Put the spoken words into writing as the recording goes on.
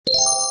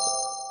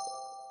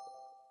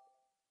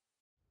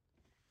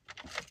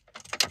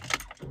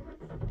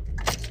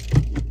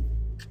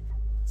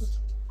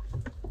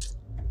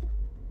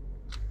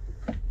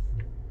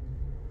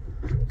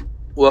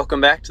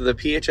Welcome back to the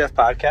PHF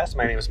podcast.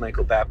 My name is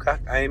Michael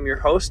Babcock. I am your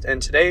host, and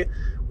today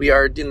we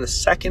are in the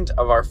second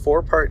of our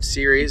four-part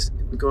series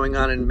going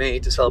on in May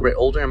to celebrate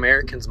Older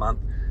Americans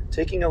Month,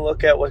 taking a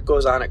look at what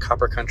goes on at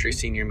Copper Country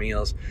Senior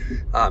Meals,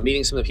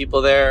 meeting some of the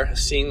people there,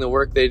 seeing the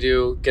work they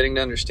do, getting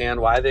to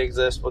understand why they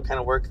exist, what kind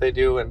of work they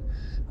do, and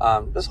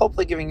just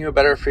hopefully giving you a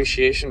better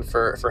appreciation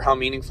for how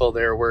meaningful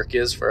their work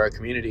is for our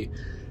community.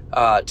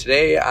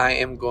 Today I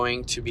am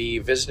going to be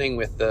visiting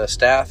with the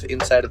staff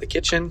inside of the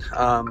kitchen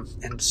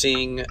and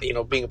seeing,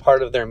 being a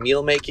part of their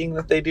meal making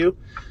that they do.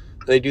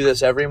 They do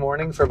this every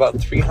morning for about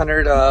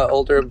 300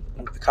 older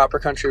Copper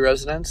Country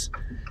residents.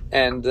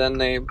 And then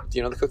they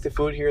cook the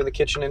food here in the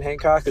kitchen in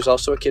Hancock. There's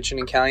also a kitchen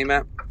in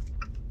Calumet.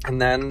 And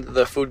then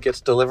the food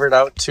gets delivered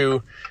out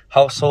to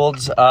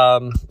households,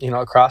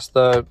 across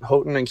the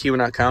Houghton and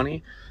Keweenaw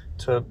County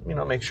to,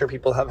 make sure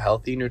people have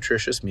healthy,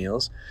 nutritious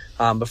meals.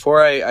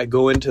 Before I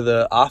go into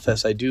the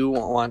office, I do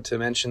want to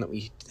mention that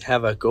we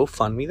have a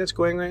GoFundMe that's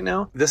going right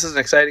now. This is an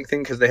exciting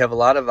thing because they have a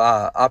lot of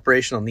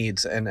operational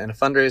needs, and a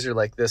fundraiser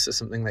like this is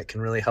something that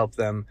can really help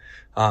them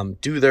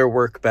do their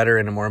work better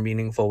in a more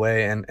meaningful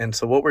way. And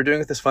so what we're doing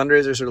with this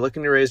fundraiser is we're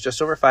looking to raise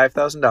just over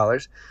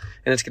 $5,000,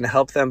 and it's going to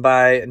help them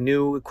buy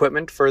new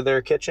equipment for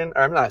their kitchen.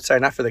 Or not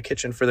for their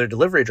kitchen, for their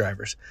delivery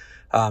drivers.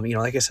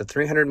 Like I said,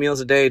 300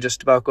 meals a day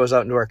just about goes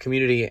out into our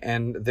community,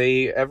 and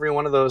every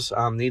one of those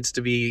needs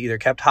to be either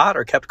kept hot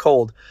or kept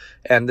cold.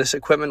 And this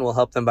equipment will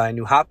help them buy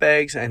new hot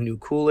bags and new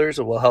coolers.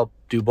 It will help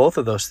do both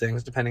of those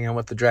things depending on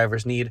what the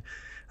drivers need.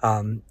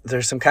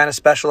 There's some kind of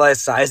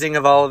specialized sizing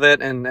of all of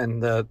it,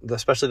 and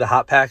especially the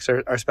hot packs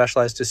are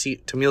specialized to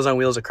Meals on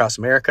Wheels across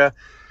America.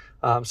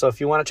 So if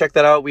you want to check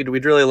that out, we'd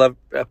really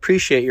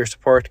appreciate your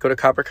support. Go to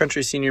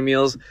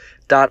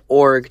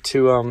coppercountryseniormeals.org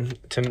to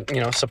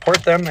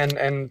support them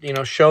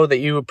and show that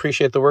you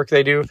appreciate the work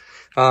they do,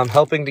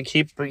 helping to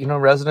keep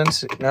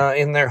residents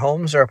in their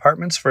homes or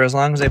apartments for as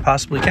long as they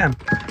possibly can.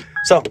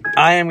 So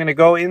I am going to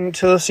go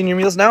into Senior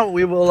Meals now.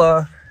 We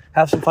will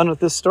have some fun with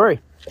this story.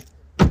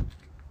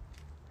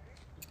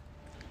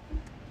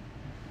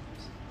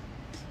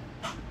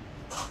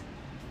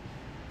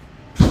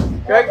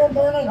 Greg? Good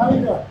morning. How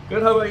you doing?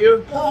 Good. How about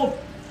you?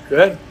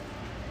 Good.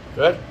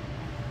 Good.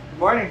 Good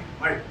morning.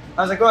 Morning.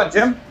 How's it going,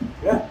 Jim?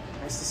 Yeah.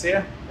 Nice to see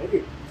you. Thank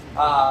you.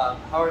 How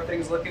are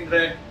things looking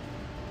today?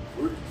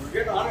 We're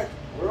getting on it.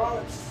 We're on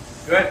it.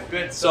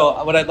 Good.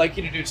 So what I'd like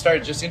you to do to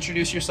start, just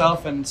introduce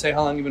yourself and say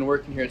how long you've been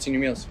working here at Senior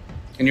Meals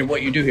and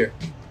what you do here.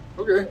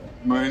 Okay.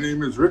 My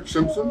name is Rick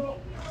Simpson.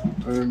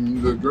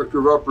 I'm the Director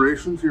of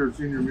Operations here at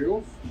Senior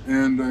Meals,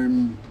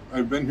 and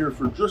I've been here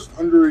for just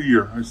under a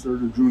year. I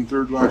started June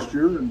 3rd last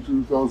year in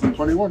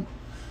 2021.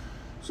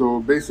 So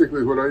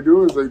basically what I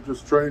do is I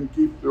just try and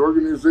keep the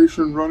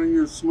organization running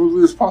as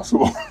smoothly as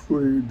possible.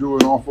 We do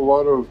an awful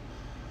lot of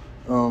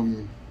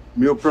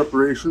meal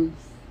preparation,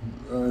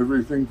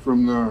 everything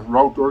from the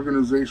route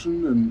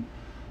organization and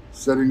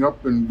setting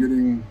up and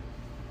getting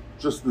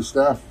just the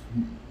staff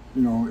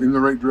in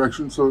the right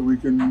direction so that we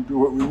can do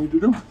what we need to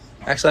do.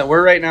 Excellent.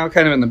 We're right now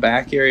kind of in the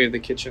back area of the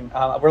kitchen.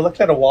 We're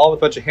looking at a wall with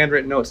a bunch of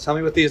handwritten notes. Tell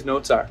me what these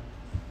notes are.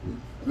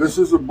 This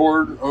is a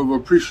board of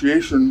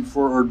appreciation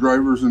for our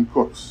drivers and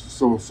cooks.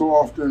 So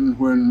often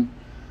when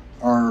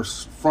our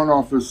front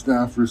office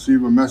staff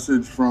receive a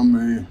message from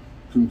a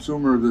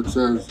consumer that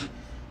says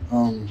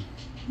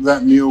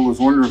that meal was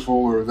wonderful,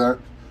 or that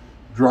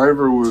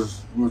driver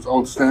was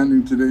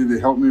outstanding today, they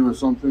helped me with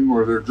something,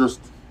 or they're just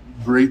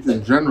great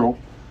in general,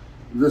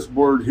 this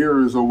board here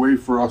is a way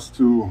for us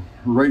to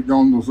write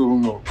down those little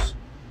notes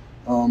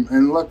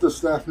and let the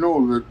staff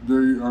know that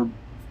they are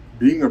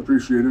being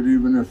appreciated,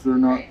 even if they're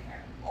not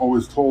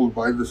always told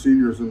by the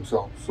seniors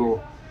themselves.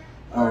 So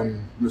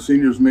the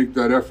seniors make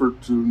that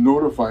effort to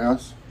notify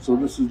us. So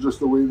this is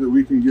just a way that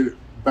we can get it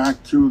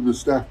back to the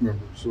staff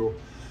members. So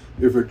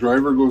if a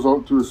driver goes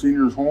out to a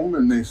senior's home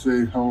and they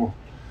say how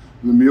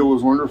the meal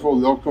was wonderful,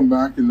 they'll come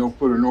back and they'll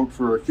put a note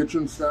for our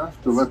kitchen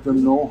staff to let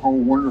them know how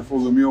wonderful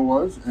the meal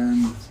was.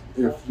 And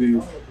if the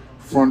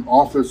front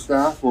office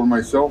staff or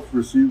myself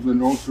receives a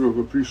note of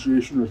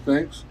appreciation or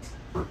thanks,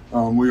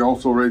 we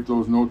also write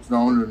those notes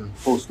down and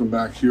post them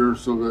back here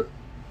so that,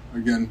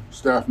 again,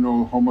 staff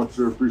know how much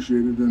they're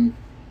appreciated and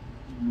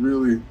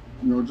really,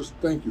 just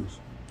thank yous.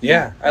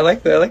 Yeah, I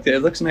like that.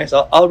 It looks nice.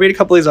 I'll read a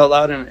couple of these out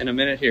loud in a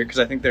minute here because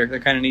I think they're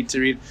kind of neat to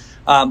read.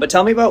 But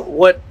tell me about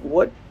what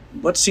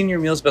Senior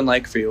Meals been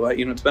like for you.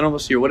 It's been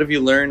almost a year. What have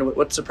you learned?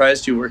 What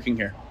surprised you working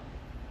here?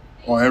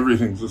 Well,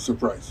 everything's a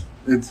surprise.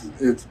 It's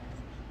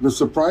the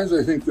surprise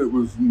I think that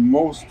was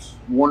most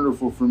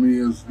wonderful for me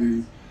is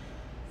the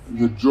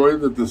joy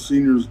that the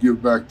seniors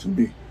give back to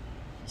me.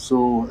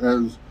 So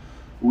as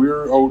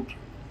we're out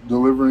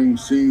delivering,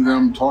 seeing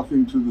them,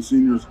 talking to the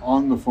seniors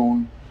on the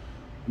phone,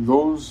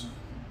 those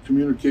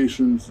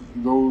communications,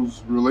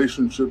 those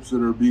relationships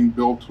that are being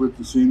built with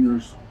the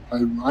seniors,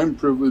 I'm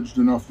privileged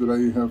enough that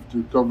I have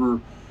to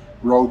cover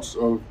routes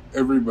of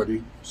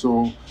everybody.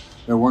 So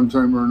at one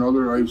time or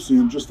another, I've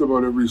seen just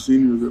about every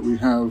senior that we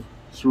have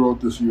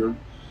throughout this year.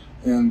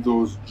 And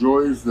those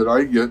joys that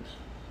I get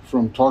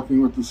from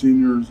talking with the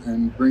seniors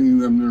and bringing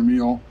them their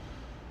meal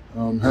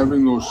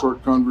Having those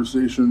short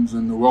conversations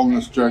and the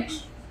wellness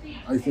checks,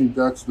 I think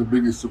that's the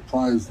biggest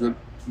surprise that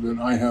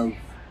I have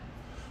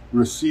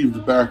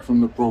received back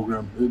from the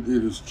program. It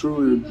is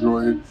truly a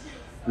joy.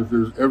 If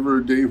there's ever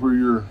a day where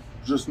you're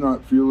just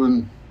not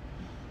feeling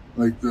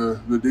like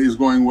the day's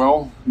going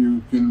well,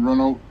 you can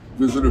run out,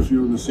 visit a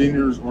few of the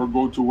seniors, or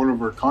go to one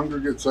of our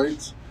congregate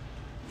sites,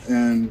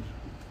 and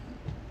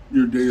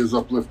your day is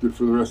uplifted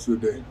for the rest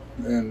of the day,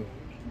 and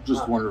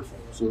just wonderful.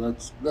 So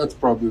that's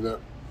probably that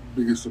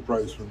biggest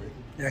surprise for me.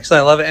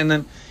 Excellent. I love it. And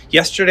then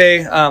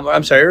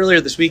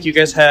earlier this week, you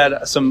guys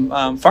had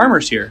some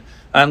farmers here,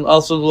 and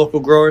also the local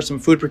growers, some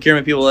food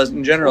procurement people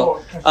in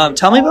general.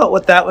 Tell me about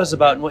what that was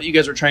about and what you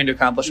guys were trying to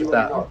accomplish with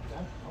that.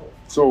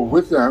 So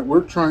with that,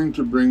 we're trying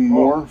to bring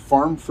more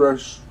farm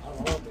fresh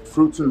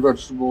fruits and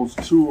vegetables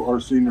to our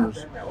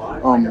seniors.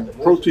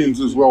 Proteins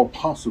as well,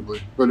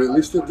 possibly, but at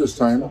least at this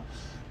time.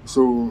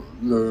 So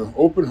the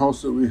open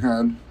house that we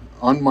had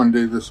on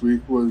Monday this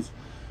week was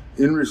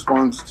in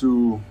response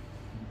to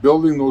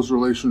building those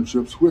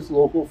relationships with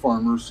local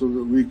farmers so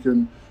that we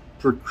can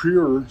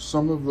procure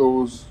some of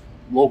those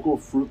local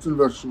fruits and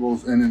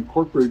vegetables and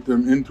incorporate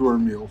them into our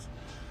meals.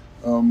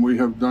 We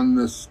have done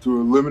this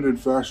to a limited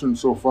fashion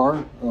so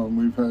far.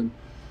 We've had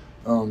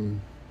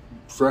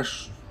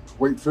fresh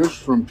whitefish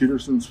from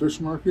Peterson's Fish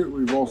Market.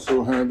 We've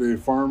also had a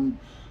farm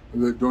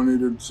that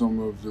donated some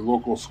of the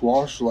local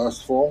squash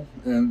last fall,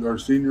 and our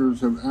seniors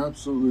have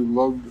absolutely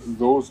loved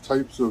those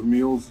types of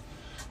meals.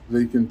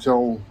 They can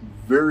tell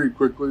very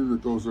quickly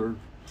that those are,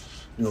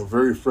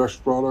 very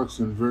fresh products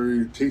and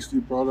very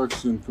tasty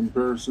products in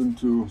comparison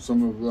to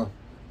some of the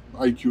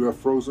IQF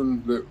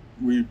frozen that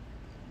we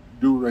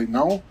do right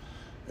now.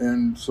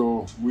 And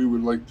so we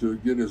would like to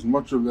get as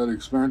much of that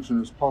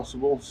expansion as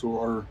possible. So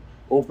our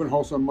open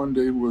house on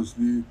Monday was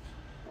the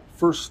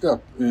first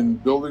step in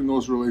building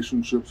those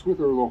relationships with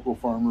our local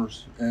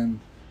farmers and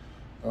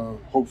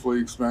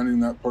hopefully expanding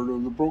that part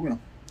of the program.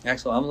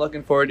 Excellent. I'm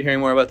looking forward to hearing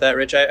more about that,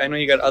 Rich. I know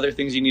you got other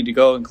things you need to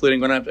go, including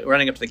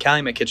running up to the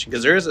Calumet kitchen,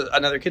 because there is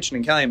another kitchen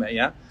in Calumet,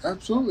 yeah?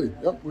 Absolutely.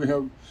 Yep. We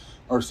have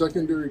our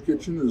secondary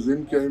kitchen is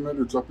in Calumet.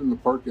 It's up in the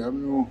Park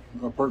Avenue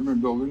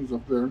apartment buildings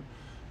up there.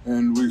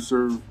 And we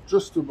serve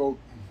just about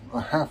a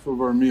half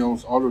of our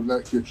meals out of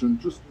that kitchen,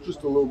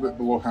 just a little bit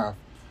below half.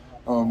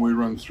 We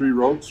run 3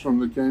 routes from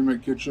the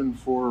Calumet kitchen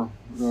for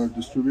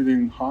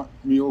distributing hot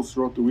meals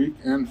throughout the week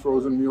and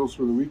frozen meals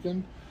for the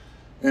weekend.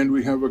 And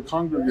we have a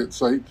congregate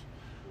site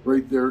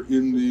right there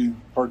in the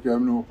Park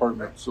Avenue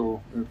apartment.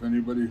 So if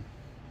anybody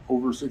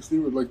over 60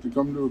 would like to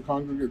come to a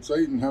congregate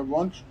site and have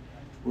lunch,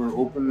 we're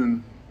open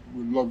and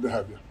would love to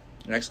have you.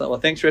 Excellent. Well,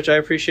 thanks, Rich. I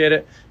appreciate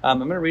it. I'm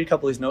going to read a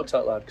couple of these notes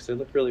out loud because they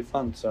look really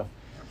fun. So,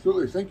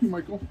 absolutely. Thank you,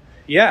 Michael.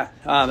 Yeah.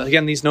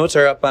 Again, these notes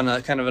are up on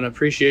a kind of an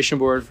appreciation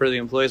board for the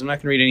employees. I'm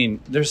not going to read any.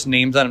 There's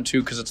names on them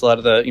too because it's a lot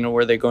of the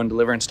where they go and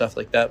deliver and stuff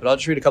like that. But I'll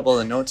just read a couple of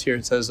the notes here.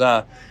 It says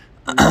the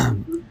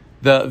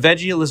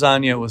veggie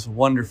lasagna was a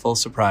wonderful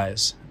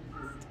surprise.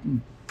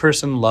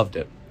 Person loved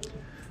it.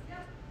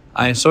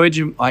 I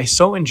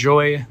so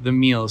enjoy the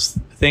meals.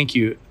 Thank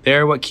you.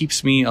 They're what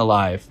keeps me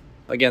alive.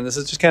 Again, this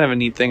is just kind of a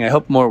neat thing. I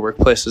hope more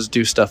workplaces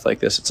do stuff like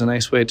this. It's a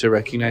nice way to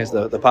recognize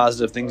the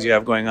positive things you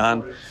have going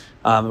on.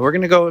 We're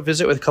going to go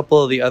visit with a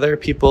couple of the other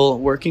people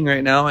working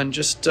right now and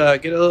just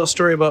get a little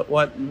story about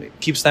what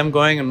keeps them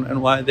going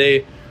and why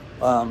they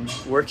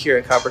work here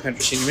at Copper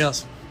Country Senior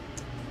Meals.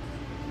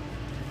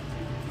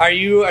 Are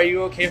you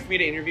okay for me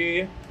to interview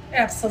you?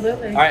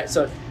 Absolutely. All right,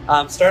 so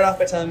start off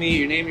by telling me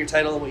your name, your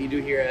title, and what you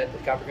do here at the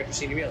Copper Country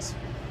Senior Meals.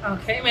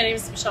 Okay, my name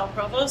is Michelle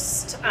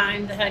Provost.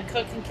 I'm the head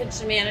cook and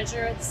kitchen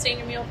manager at the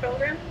Senior Meal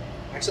Program.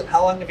 Excellent.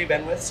 How long have you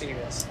been with Senior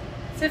Meals?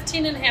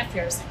 15 and a half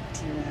years.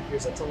 15 and a half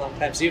years, that's a long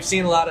time. So you've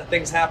seen a lot of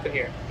things happen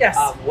here. Yes.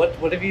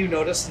 What have you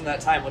noticed in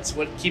that time?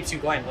 What keeps you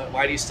going?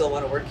 Why do you still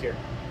want to work here?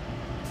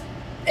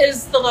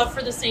 Is the love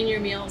for the senior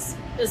meals,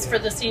 for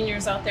the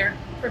seniors out there,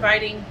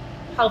 providing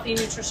healthy,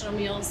 nutritional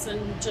meals,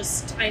 and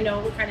just I know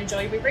what kind of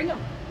joy we bring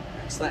them.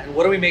 Excellent. And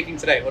what are we making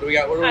today? What do we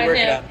got? What are we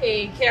working on? I have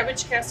a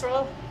cabbage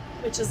casserole,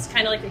 which is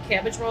kind of like a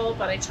cabbage roll,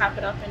 but I chop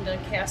it up into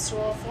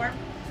casserole form.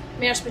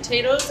 Mashed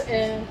potatoes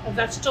and a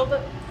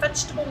vegetable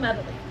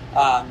medley.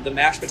 The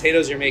mashed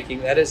potatoes you're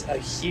making, that is a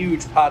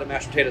huge pot of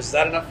mashed potatoes. Is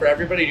that enough for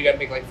everybody? You got to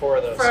make like 4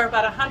 of those? For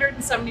about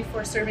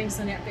 174 servings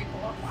in that big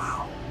bowl.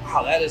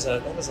 Wow, that is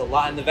a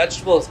lot. And the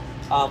vegetables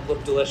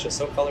look delicious,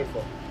 so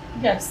colorful.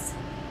 Yes.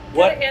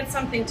 What? Gotta add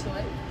something to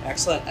it.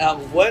 Excellent.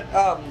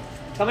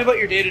 Tell me about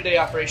your day-to-day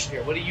operation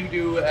here. What do you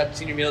do at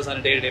Senior Meals on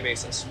a day-to-day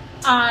basis?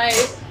 I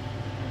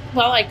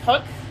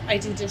cook. I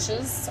do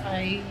dishes.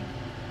 I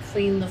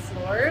clean the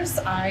floors.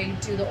 I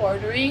do the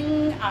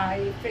ordering.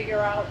 I figure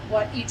out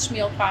what each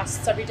meal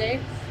costs every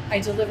day. I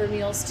deliver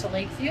meals to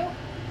Lakeview. Oh,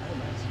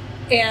 nice.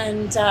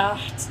 And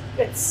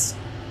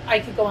I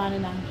could go on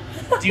and on.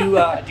 Do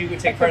you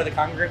take part of the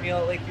congregate meal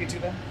at Lakeview too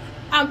then?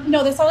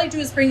 No, that's all I do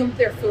is bring them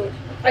their food.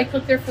 I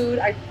cook their food.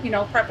 I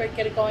prep it,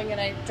 get it going,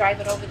 and I drive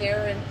it over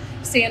there. And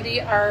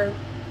Sandy, our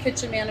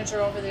kitchen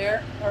manager over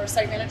there, or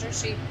site manager,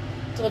 she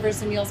delivers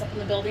the meals up in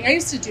the building. I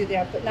used to do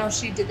that, but now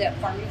she did that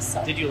for me.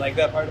 So Did you like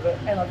that part of it?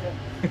 I loved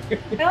it.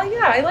 Hell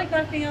yeah, I like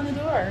knocking on the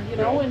door,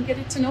 and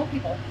getting to know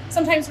people.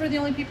 Sometimes we're the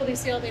only people they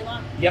see all day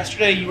long.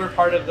 Yesterday, you were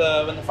part of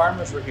when the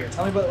farmers were here.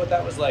 Tell me about what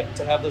that was like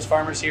to have those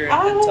farmers here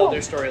and tell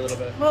their story a little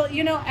bit. Well,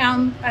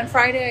 on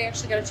Friday, I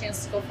actually got a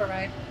chance to go for a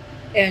ride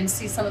and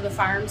see some of the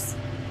farms.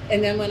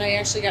 And then when I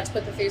actually got to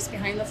put the face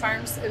behind the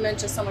farms, it meant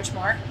just so much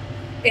more.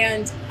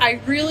 And I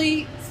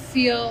really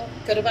feel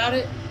good about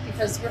it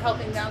because we're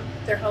helping them,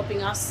 they're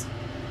helping us.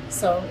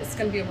 So it's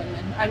going to be a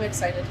win-win. I'm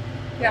excited.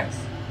 Yeah.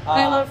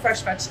 I love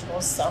fresh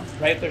vegetables, so.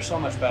 Right, they're so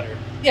much better.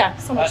 Yeah,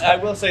 so much I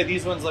better. will say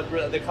these ones look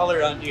the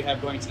color on you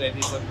have going today.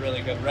 These look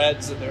really good.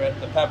 Reds,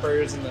 the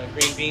peppers and the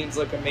green beans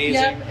look amazing.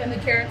 Yep, and the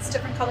carrots,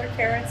 different colored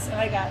carrots, and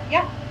I got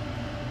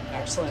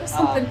Excellent. just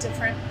something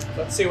different.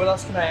 Let's see. What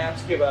else can I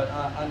ask you about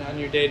on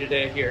your day to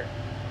day here?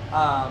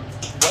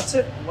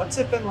 What's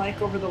it been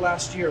like over the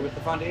last year with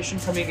the foundation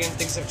coming in?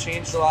 Things have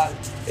changed a lot.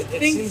 It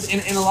seems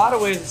in a lot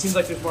of ways it seems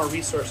like there's more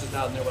resources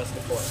now than there was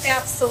before.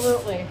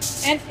 Absolutely,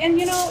 and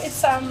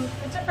it's a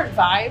different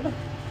vibe,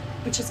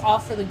 which is all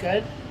for the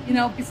good.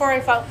 Before I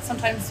felt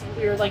sometimes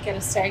we were like at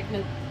a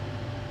stagnant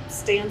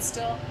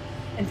standstill,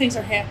 and things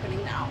are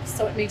happening now,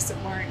 so it makes it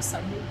more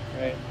exciting.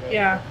 Right.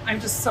 Yeah, I'm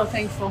just so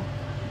thankful.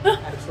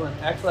 Excellent.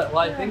 Well,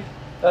 I think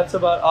that's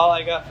about all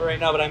I got for right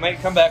now, but I might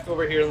come back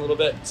over here in a little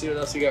bit and see what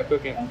else you got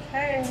cooking.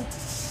 Okay.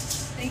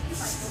 Thank you,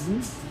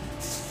 Michael.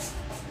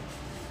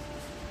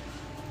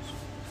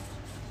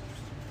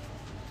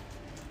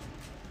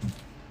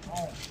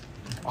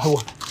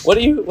 What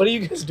are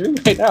you guys doing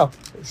right now?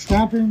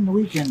 Stamping the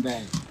weekend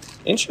bag.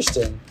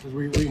 Interesting. Because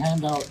we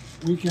hand out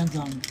weekends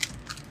on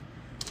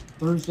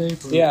Thursday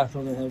so they have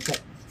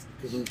because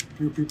there's a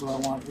few people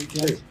that want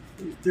weekends.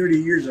 30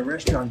 years of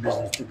restaurant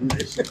business to do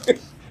this.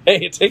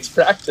 Hey, it takes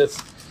practice.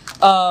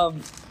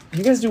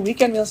 You guys do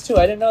weekend meals too.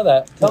 I didn't know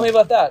that. Tell me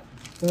about that.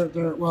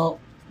 Well,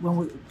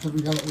 we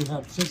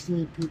have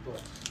 68 people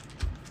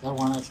that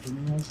want extra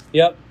meals.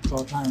 Yep.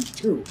 So times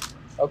 2.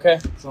 Okay.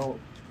 So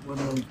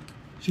when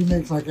she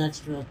makes like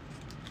extra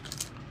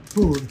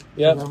food,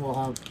 Yep. then we'll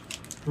have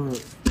for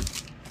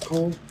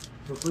cold,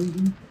 for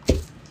freezing.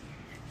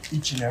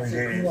 Each and every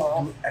day they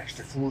do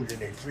extra food and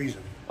they freeze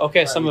them.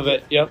 Okay, some of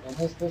it. Yep. And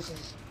this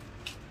is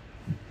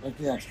like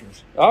the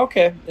extras.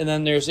 Okay, and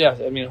then there's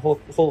a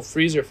whole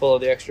freezer full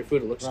of the extra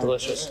food. It looks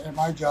delicious. And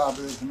my job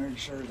is to make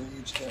sure they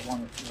each get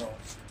one,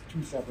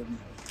 2 separate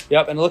meals.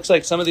 Yep, and it looks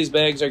like some of these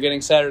bags are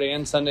getting Saturday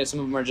and Sunday. Some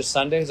of them are just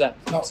Sunday. Is that?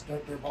 No,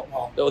 they're both.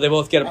 Well, Oh, they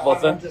both get them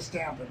both. I'm just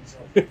stamping.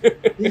 So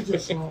he's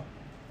just slow.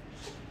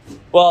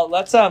 Well,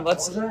 let's. What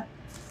was that?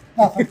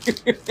 Nothing.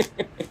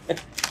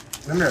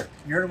 Remember,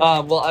 you're the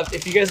one. Well,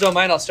 if you guys don't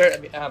mind, I'll start.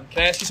 Can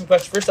I ask you some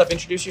questions? First off,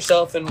 introduce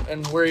yourself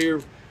and where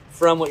you're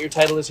from, what your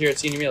title is here at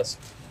Senior Meals.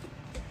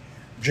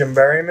 Jim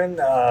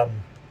Berryman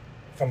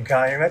from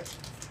Calumet,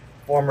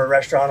 former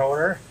restaurant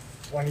owner,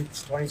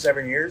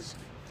 27 years.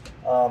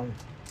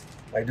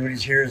 My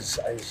duties here is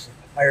I was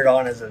hired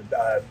on as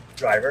a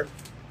driver.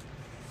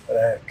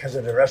 Because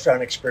of the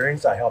restaurant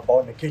experience, I help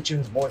out in the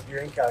kitchens both here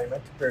in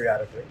Calumet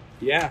periodically.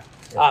 Yeah.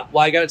 Well,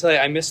 I got to tell you,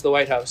 I miss the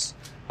White House.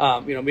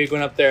 Me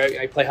going up there,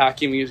 I play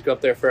hockey, and we used to go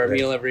up there for a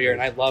meal every year,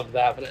 and I loved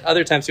that. But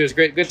other times, it was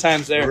great, good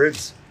times there.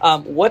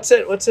 What's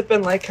it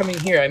been like coming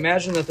here? I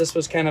imagine that this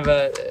was kind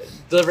of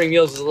delivering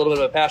meals is a little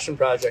bit of a passion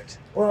project.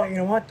 Well, you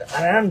know what?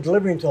 I'm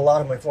delivering to a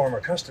lot of my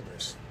former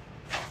customers.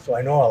 So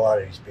I know a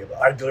lot of these people.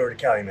 I deliver to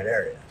Calumet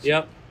area.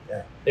 Yep.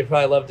 Yeah. They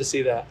probably love to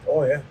see that.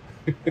 Oh, yeah.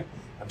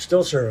 I'm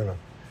still serving them.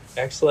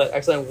 Excellent.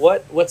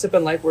 What's it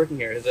been like working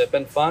here? Has it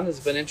been fun? Has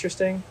it been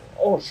interesting?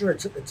 Oh, sure.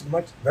 It's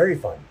very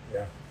fun.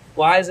 Yeah.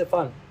 Why is it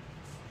fun?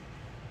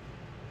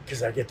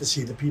 Because I get to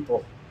see the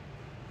people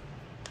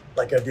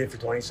like I did for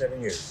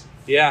 27 years.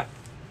 Yeah.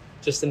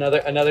 Just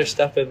another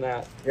step in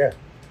that. Yeah.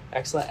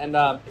 Excellent.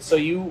 And so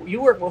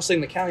you work mostly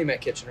in the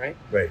Calumet kitchen, right?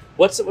 Right.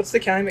 What's the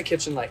Calumet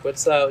kitchen like?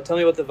 Tell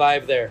me about the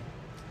vibe there.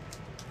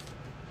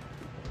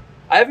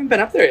 I haven't been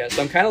up there yet,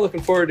 so I'm kind of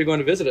looking forward to going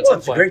to visit at some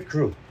It's point. a great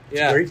crew. It's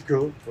Yeah. a great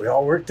crew. We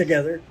all work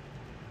together,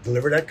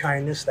 deliver that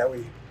kindness that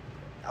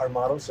our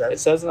motto It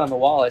says. says it on the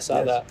wall. I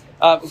saw Yes.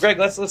 that. Greg,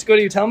 let's go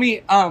to you. Tell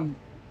me, go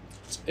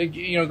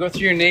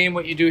through your name,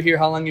 what you do here,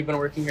 how long you've been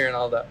working here, and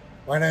all that.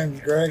 My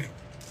name's Greg,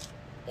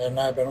 and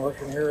I've been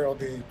working here. It'll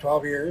be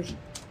 12 years.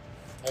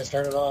 I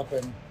started off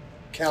in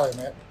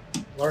Calumet,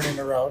 learning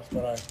the routes,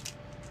 but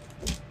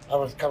I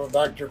was coming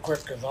back here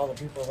quick because all the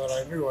people that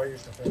I knew I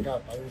used to pick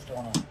up. I used to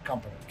own a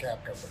company,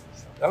 cab company and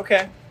stuff.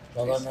 Okay.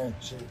 So then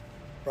she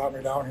brought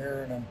me down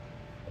here, and then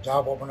a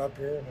job opened up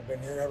here, and I've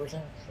been here ever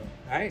since. So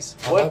Nice.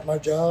 I love my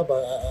job.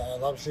 I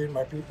love seeing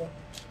my people.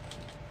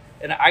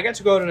 And I got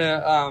to go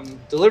to a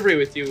delivery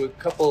with you a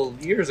couple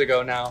years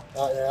ago now,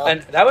 Yeah.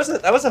 and that was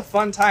a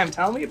fun time.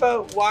 Tell me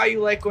about why you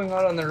like going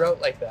out on the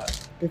road like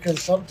that.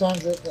 Because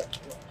sometimes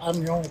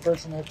I'm the only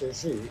person that they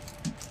see.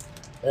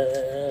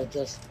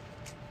 It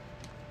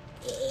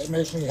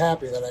makes me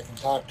happy that I can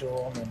talk to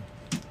them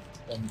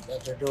and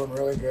that they're doing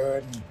really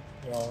good. And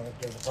if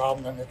there's a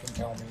problem, then they can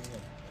tell me.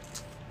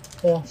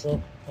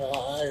 So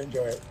I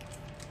enjoy it.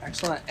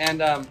 Excellent.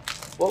 And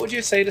What would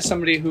you say to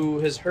somebody who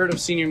has heard of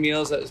Senior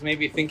Meals that is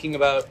maybe thinking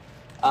about,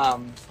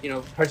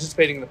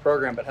 participating in the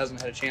program but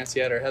hasn't had a chance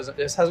yet or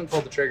hasn't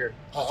pulled the trigger?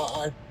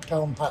 I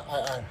tell them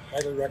I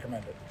highly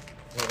recommend it.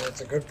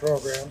 It's a good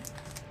program.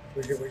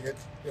 We get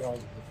the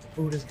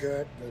food is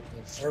good,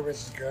 the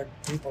service is good,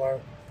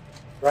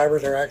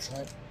 drivers are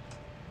excellent,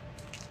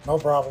 no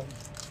problem.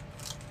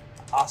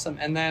 Awesome.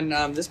 And then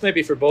this might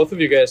be for both of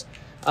you guys.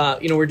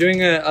 We're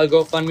doing a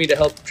GoFundMe to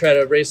help try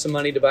to raise some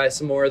money to buy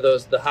some more of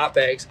the hot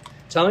bags.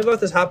 Tell me about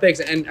this hot bags.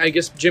 And I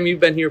guess, Jim, you've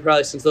been here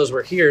probably since those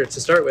were here to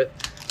start with.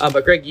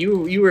 But Greg,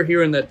 you were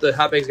here when the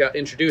hot bags got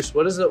introduced.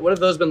 What have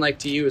those been like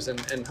to use,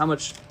 and how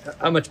much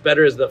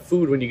better is the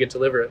food when you get to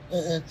deliver it?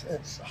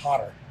 It's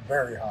hotter,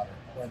 very hotter,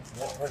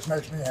 which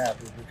makes me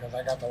happy because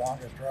I got the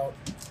longest route.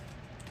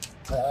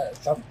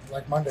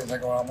 Like Mondays, I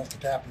go almost to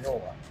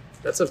tapiola.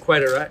 That's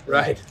quite a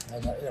ride.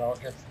 And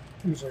it gets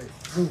usually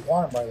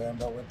lukewarm by then,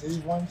 but with these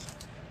ones,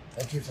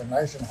 it keeps them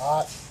nice and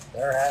hot.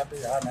 They're happy,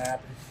 I'm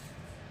happy.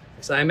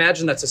 So I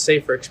imagine that's a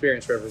safer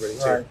experience for everybody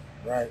too.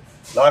 Right.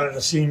 A lot of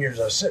the seniors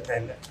are sitting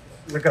and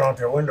looking out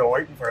their window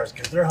waiting for us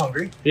because they're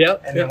hungry.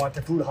 Yep. And they want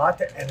the food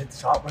hot, and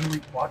it's hot when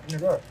we walk in the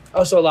door.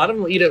 Oh, so a lot of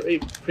them will eat it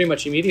pretty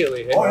much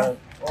immediately. Hey? Oh, yeah.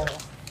 Oh,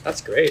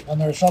 That's great. And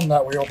there's some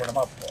that we open them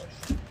up for.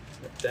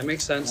 That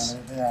makes sense.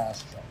 Yeah,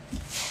 so.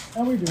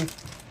 And we do.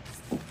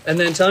 And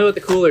then tell me about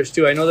the coolers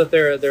too. I know that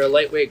they're a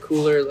lightweight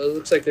cooler. It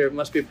looks like they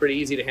must be pretty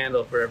easy to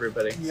handle for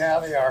everybody. Yeah,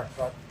 they are,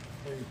 but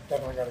we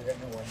definitely got to get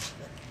new ones.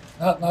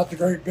 Not the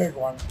great big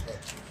ones.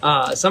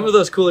 Some of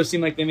those coolers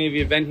seem like they maybe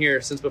have been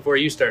here since before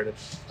you started.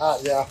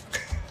 Yeah.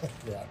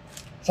 Yeah.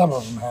 Some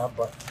of them have,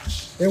 but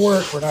they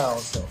work for now,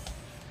 so.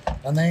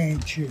 And they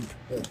ain't cheap.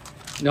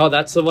 No,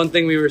 that's the one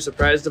thing we were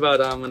surprised about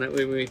when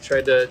we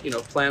tried to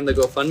plan the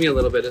GoFundMe a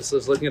little bit.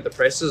 Is looking at the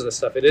prices of the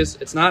stuff.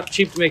 It's not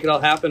cheap to make it all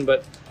happen,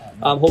 but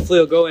hopefully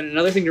it'll go. And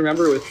another thing to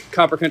remember with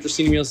Copper Country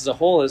Senior Meals as a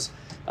whole is,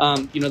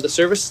 the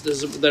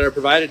services that are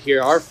provided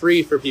here are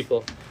free for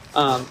people.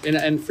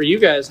 And for you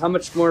guys, how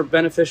much more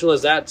beneficial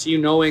is that to you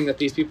knowing that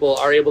these people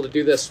are able to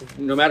do this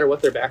no matter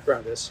what their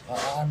background is?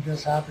 I'm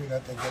just happy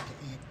that they get to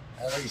eat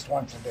at least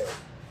once a day.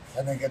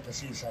 And they get to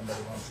see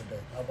somebody once a day.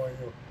 How about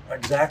you?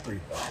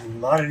 Exactly. A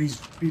lot of these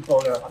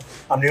people,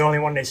 I'm the only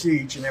one they see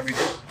each and every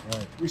day.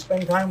 Right. We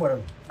spend time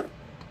with them.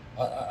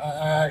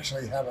 I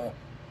actually have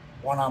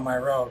one on my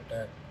route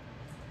that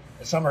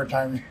the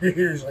summertime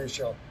usually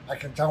I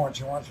can tell when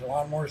she wants her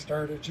lawnmower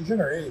started. She's in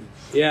her 80s.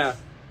 Yeah.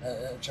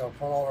 She'll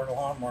pull over the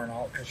lawnmower and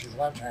all because she's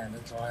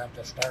left-handed, so I have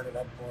to start it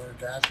up for her,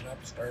 gas it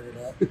up, start it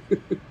up,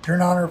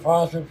 turn on her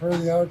faucet for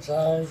the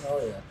outside. Oh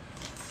yeah.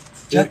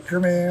 Check her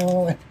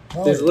mail.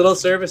 These little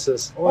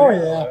services. Oh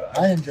yeah,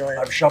 I enjoy it.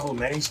 I've shoveled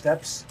many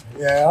steps.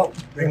 Yeah.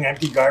 Bring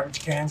empty garbage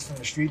cans from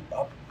the street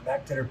up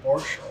back to their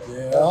porch.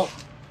 Yeah.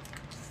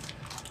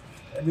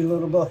 Every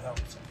little bit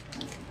helps.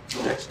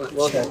 Excellent.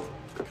 Well, that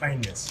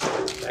kindness.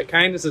 That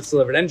kindness that's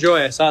delivered. And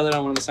joy. I saw that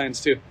on one of the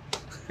signs too.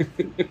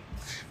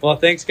 Well,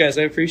 thanks guys.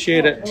 I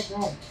appreciate it. No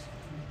problem.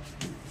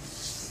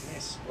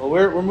 Nice. Well,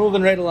 we're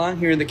moving right along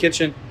here in the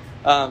kitchen.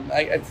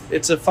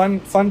 It's a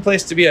fun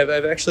place to be.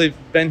 I've actually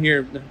been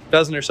here a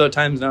dozen or so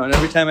times now, and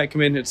every time I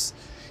come in,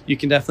 you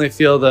can definitely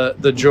feel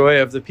the joy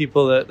of the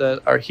people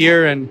that are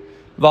here and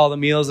of all the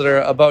meals that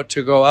are about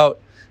to go out.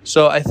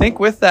 So I think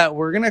with that,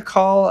 we're going to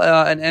call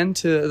an end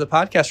to the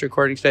podcast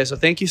recording today. So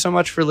thank you so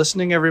much for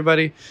listening,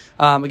 everybody.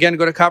 Again,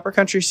 go to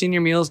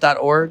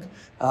coppercountryseniormeals.org.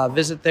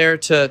 Visit there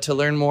to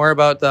learn more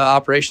about the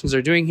operations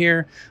they're doing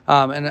here.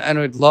 And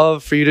I'd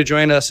love for you to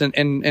join us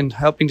in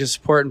helping to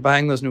support and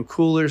buying those new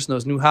coolers and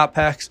those new hot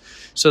packs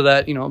so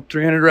that,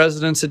 300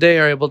 residents a day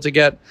are able to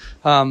get,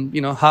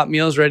 hot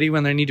meals ready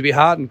when they need to be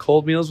hot and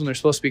cold meals when they're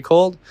supposed to be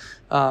cold.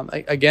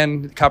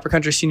 Again,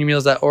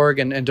 coppercountryseniormeals.org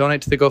and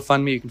donate to the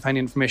GoFundMe. You can find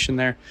information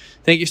there.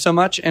 Thank you so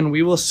much. And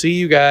we will see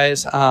you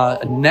guys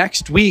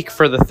next week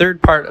for the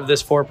third part of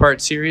this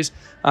 4-part series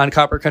on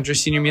Copper Country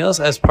Senior Meals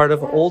as part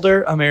of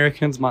Older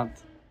Americans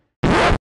Month.